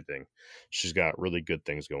speaker and everything. She's got really good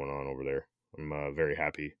things going on over there. I'm very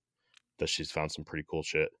happy that she's found some pretty cool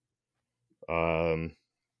shit. CJ,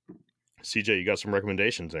 you got some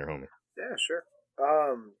recommendations there, homie? Yeah, sure.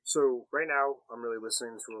 So right now I'm really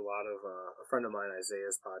listening to a lot of a friend of mine,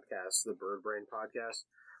 Isaiah's podcast, the Bird Brain podcast.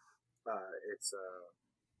 It's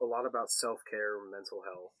a lot about self-care, mental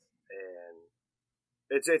health, and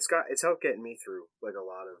it's helped getting me through like a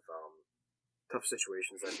lot of tough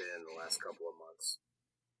situations I've been in the last couple of months.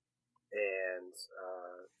 And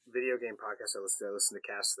video game podcasts I listen to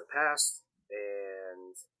Cast of the Past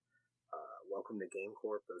and Welcome to Game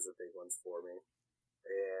Corp. Those are big ones for me.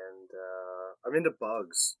 And I'm into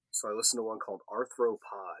bugs, so I listen to one called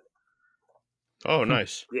Arthropod. Oh,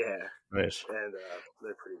 nice. Yeah. Nice. And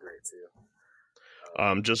they're pretty great,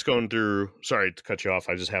 too. Just going through, sorry to cut you off,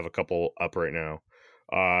 I just have a couple up right now.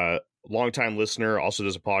 Longtime listener, also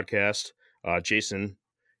does a podcast. Jason,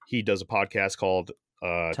 he does a podcast called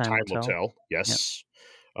Time Will Tell. Yes.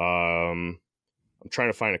 Yep. I'm trying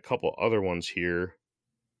to find a couple other ones here.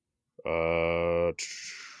 Random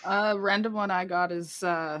one I got is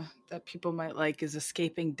that people might like is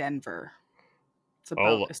Escaping Denver. It's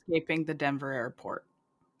about escaping the Denver airport.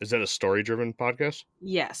 Is that a story-driven podcast?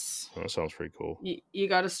 Yes. Oh, that sounds pretty cool. You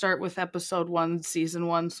got to start with episode 1, season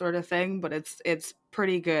 1 sort of thing, but it's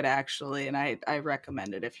pretty good actually, and I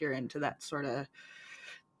recommend it if you're into that sort of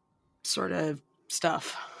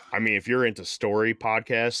stuff. I mean, if you're into story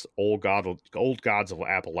podcasts, Old Gods of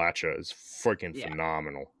Appalachia is freaking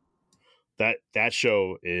phenomenal. That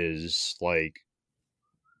show is like,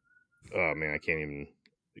 oh man, I can't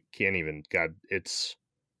even. God, it's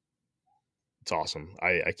awesome.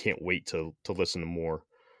 I can't wait to listen to more.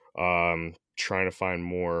 Trying to find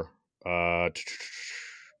more.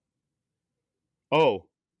 Oh,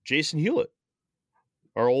 Jason Hewlett,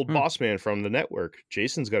 our old boss man from the network.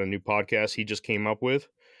 Jason's got a new podcast he just came up with.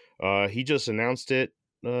 He just announced it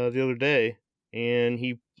the other day, and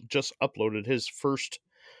he just uploaded his first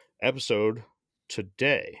episode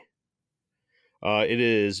today. It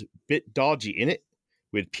is Bit Dodgy in it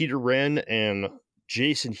with Peter Wren and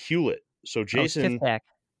Jason Hewlett. So Jason, Tif Tac.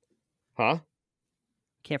 Huh?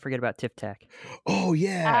 Can't forget about Tif Tac. Oh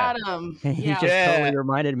yeah, Adam. He just totally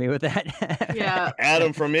reminded me with that. Yeah,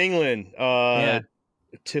 Adam from England.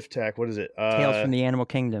 Tiff Tack. What is it? Tales from the Animal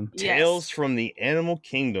Kingdom. Tales from the Animal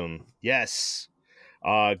Kingdom. Yes.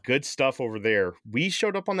 Good stuff over there. We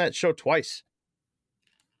showed up on that show twice.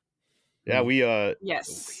 Yeah, we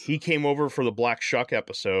yes. He came over for the Black Shuck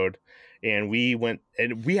episode, and we went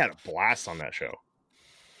and we had a blast on that show.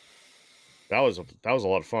 That was a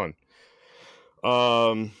lot of fun.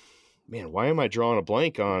 Man, why am I drawing a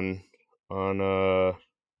blank on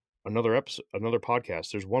another episode, another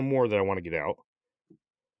podcast? There's one more that I want to get out.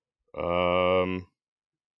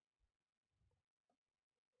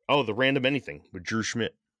 Oh, the Random Anything with Drew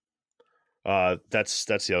Schmidt. That's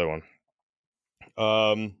the other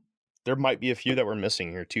one. There might be a few that we're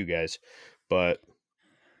missing here too, guys. But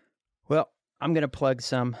well, I'm gonna plug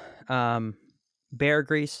some Bear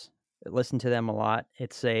Grease. Listen to them a lot.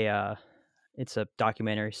 It's a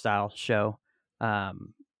documentary style show.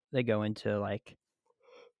 They go into like,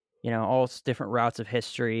 all different routes of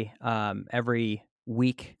history. Every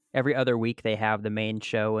other week they have the main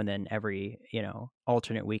show, and then every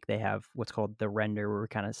alternate week they have what's called the render,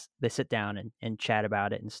 where they sit down and chat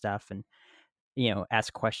about it and stuff, and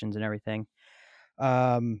ask questions and everything.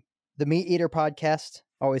 The Meat Eater podcast,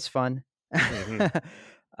 always fun. Mm-hmm.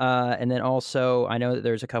 And then also I know that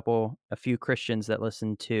there's a few Christians that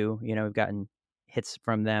listen to, we've gotten hits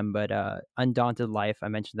from them, but Undaunted Life, I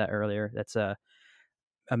mentioned that earlier. That's a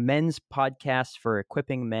men's podcast for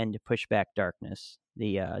equipping men to push back darkness.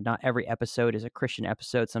 Not every episode is a Christian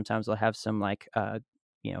episode. Sometimes they'll have some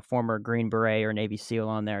former Green Beret or Navy SEAL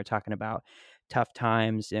on there talking about tough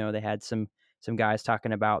times. They had some guys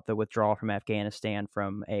talking about the withdrawal from Afghanistan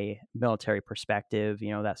from a military perspective,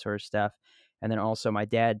 that sort of stuff. And then also my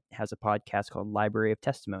dad has a podcast called Library of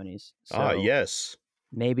Testimonies. So yes.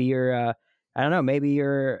 Maybe you're, maybe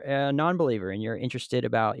you're a non-believer and you're interested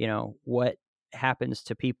about, what happens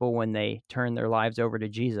to people when they turn their lives over to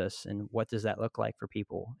Jesus, and what does that look like for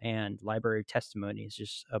people. And Library of Testimony is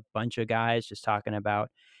just a bunch of guys just talking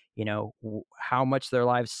about, how much their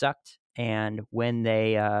lives sucked and when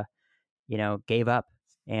they, gave up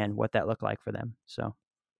and what that looked like for them. So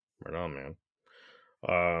right on, man.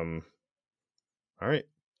 All right.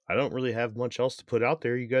 I don't really have much else to put out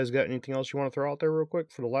there. You guys got anything else you want to throw out there real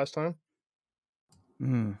quick for the last time?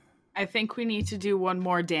 I think we need to do one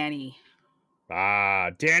more Danny.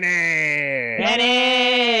 Danny! Danny!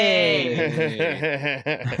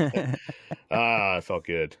 It felt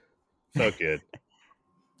good.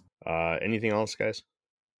 Anything else, guys?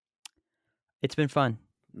 It's been fun.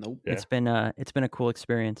 Nope. Yeah. It's been a cool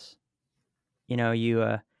experience. You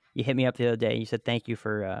hit me up the other day. You said thank you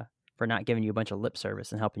for not giving you a bunch of lip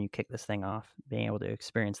service and helping you kick this thing off, being able to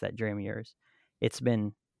experience that dream of yours. It's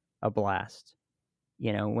been a blast.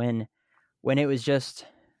 When it was just,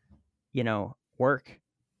 work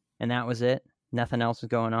and that was it, nothing else was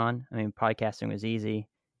going on. I mean, podcasting was easy.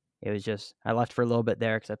 It was just, I left for a little bit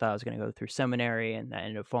there because I thought I was going to go through seminary, and that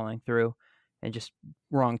ended up falling through and just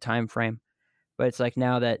wrong time frame. But it's like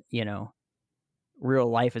now that, real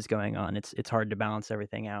life is going on, it's hard to balance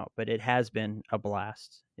everything out, but it has been a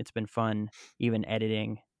blast. It's been fun, even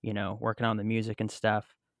editing, working on the music and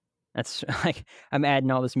stuff. That's like, I'm adding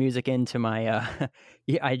all this music into my,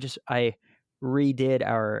 I redid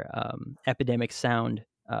our Epidemic Sound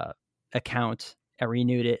account. I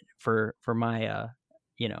renewed it for my,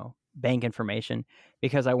 bank information,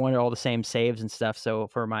 because I wanted all the same saves and stuff. So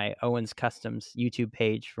for my Owens Customs YouTube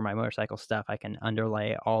page for my motorcycle stuff, I can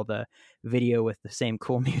underlay all the video with the same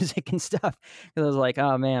cool music and stuff. Because I was like,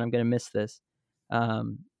 oh man, I'm gonna miss this. But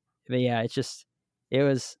yeah, it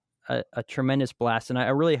was a tremendous blast, and I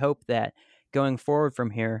really hope that going forward from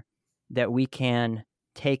here, that we can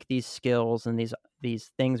take these skills and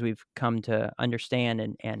these things we've come to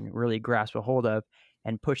understand and really grasp a hold of,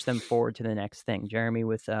 and push them forward to the next thing. Jeremy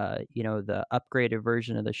with, the upgraded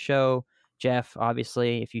version of the show. Jeff,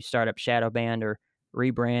 obviously, if you start up Shadow Band or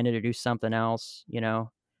rebrand it or do something else,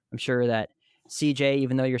 I'm sure that CJ,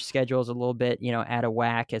 even though your schedule is a little bit, out of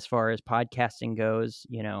whack as far as podcasting goes,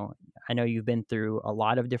 I know you've been through a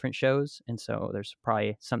lot of different shows. And so there's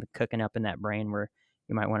probably something cooking up in that brain where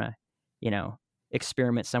you might want to,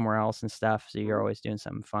 experiment somewhere else and stuff. So you're always doing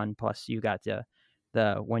something fun. Plus you got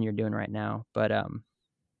the one you're doing right now. But,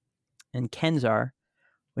 and Kenzar,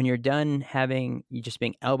 when you're done having you just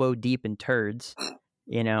being elbow deep in turds,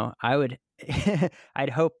 I would, I'd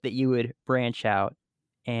hope that you would branch out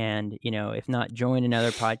and, if not join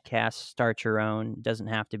another podcast, start your own. It doesn't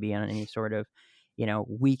have to be on any sort of,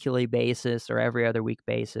 weekly basis or every other week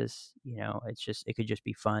basis. It could just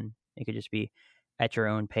be fun. It could just be at your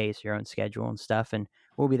own pace, your own schedule and stuff. And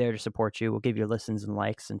we'll be there to support you. We'll give you listens and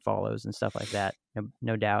likes and follows and stuff like that.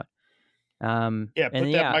 No doubt. Put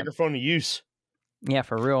that microphone to use. Yeah,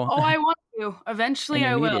 for real. Oh, I want to. Eventually, And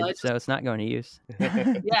I you're will. muted, so it's not going to use.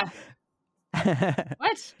 Yeah.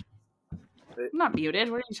 What? It- I'm not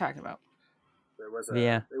muted. What are you talking about? It was a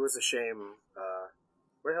shame.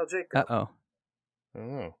 Where the hell Jake go? Uh-oh.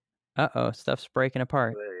 Oh. Uh-oh, stuff's breaking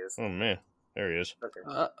apart. There he is. Oh man, there he is. Okay.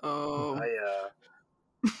 Uh-oh.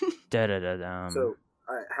 Da-da-da-dum. So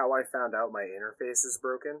how I found out my interface is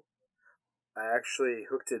broken, I actually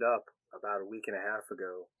hooked it up about a week and a half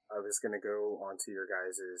ago. I was going to go onto your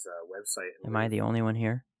guys' website. Am I the only one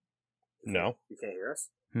here? No. You can't hear us?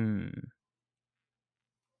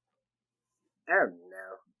 Oh,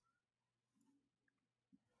 no.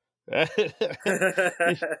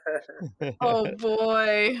 Oh,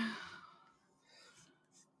 boy.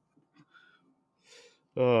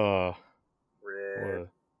 Oh, Red.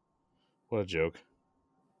 what a joke.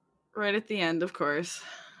 Right at the end, of course.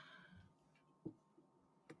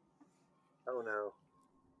 Oh, no.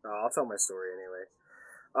 I'll tell my story anyway.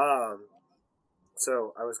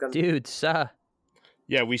 So I was going to... Dude,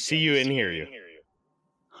 Yeah, we see you and hear you.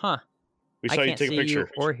 Huh. We I saw you can't take a see picture.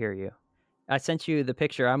 you or hear you. I sent you the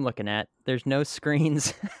picture I'm looking at. There's no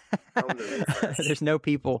screens. There's no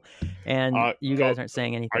people. And you guys aren't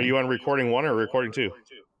saying anything. Are you on recording 1 or recording 2?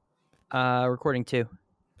 Recording 2.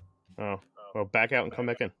 Oh, well, back out and come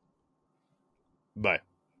back in. Bye.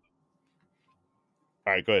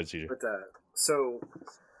 All right, go ahead, CJ. But, so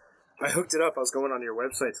I hooked it up. I was going on your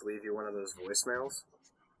website to leave you one of those voicemails.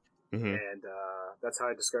 Mm-hmm. And that's how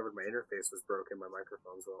I discovered my interface was broken. My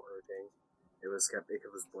microphones weren't working. It was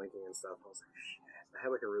blinking and stuff. I was like, shit. I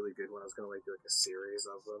had like a really good one. I was gonna like do like a series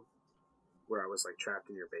of them where I was like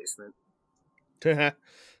trapped in your basement.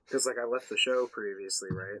 Because like I left the show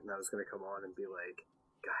previously, right? And I was gonna come on and be like,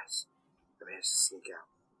 guys, I managed to sneak out.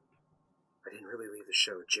 I didn't really leave the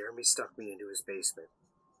show. Jeremy stuck me into his basement.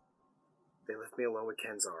 They left me alone with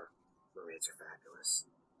Kenzar. Roommates are fabulous.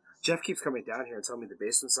 Jeff keeps coming down here and telling me the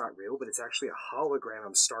basement's not real, but it's actually a hologram.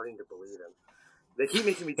 I'm starting to believe him. They keep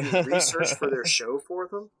making me do research for their show for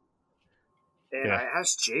them. And I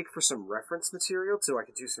asked Jake for some reference material so I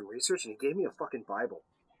could do some research, and he gave me a fucking Bible.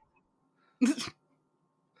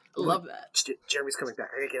 Love that. Jeremy's coming back.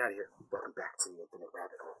 I gotta get out of here. Welcome back to the Infinite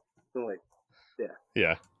Rabbit Hole. I'm like, yeah.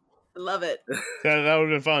 Yeah. Love it. Yeah, that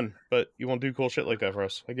would have been fun, but you won't do cool shit like that for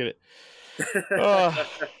us. I get it.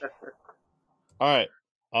 All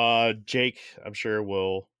right. Jake, I'm sure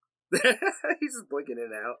will... He's just blinking in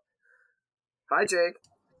and out. Hi, Jake.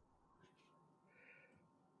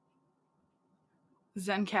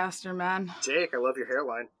 Zencaster, man. Jake, I love your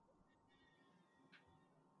hairline.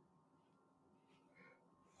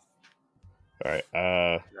 All right.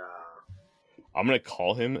 I'm going to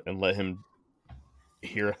call him and let him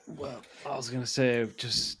hear. Well, I was going to say,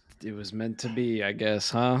 it was meant to be, I guess,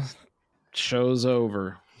 huh? Show's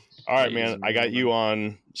over. All right, man. I got you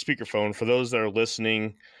on speakerphone. For those that are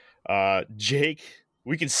listening, Jake,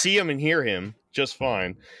 we can see him and hear him just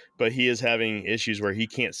fine, but he is having issues where he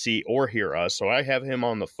can't see or hear us. So I have him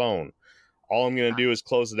on the phone. All I'm going to do is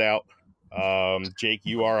close it out. Jake,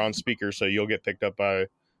 you are on speaker, so you'll get picked up by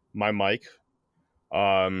my mic.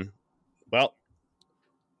 Well,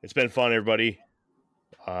 it's been fun, everybody.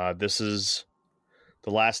 This is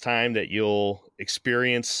the last time that you'll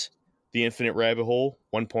experience the Infinite Rabbit Hole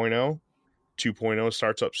 1.0. 2.0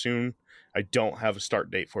 starts up soon. I don't have a start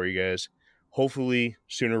date for you guys. Hopefully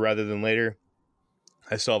sooner rather than later.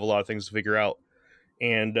 I still have a lot of things to figure out.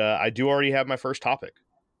 And I do already have my first topic.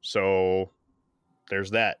 So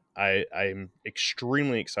there's that. I'm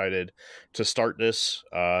extremely excited to start this.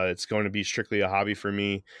 It's going to be strictly a hobby for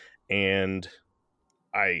me. And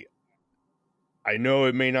I know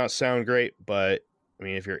it may not sound great, but I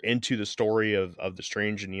mean, if you're into the story of the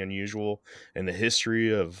strange and the unusual and the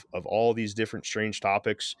history of all these different strange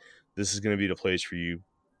topics, this is going to be the place for you.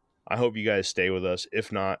 I hope you guys stay with us.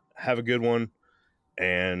 If not, have a good one.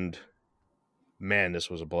 And man, this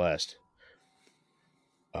was a blast.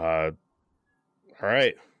 All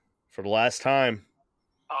right. For the last time.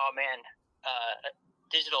 Oh man.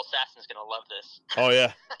 Digital Assassin's going to love this. Oh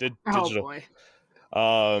yeah. Digital. Oh boy.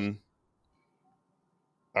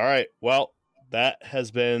 All right. Well, that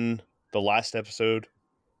has been the last episode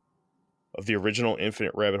of the original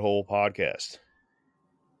Infinite Rabbit Hole podcast.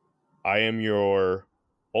 I am your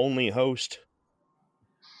only host,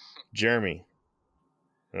 Jeremy,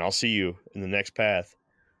 and I'll see you in the next path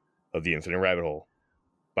of the Infinite Rabbit Hole.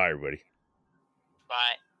 Bye, everybody.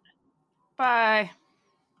 Bye. Bye.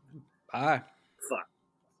 Bye. Fuck.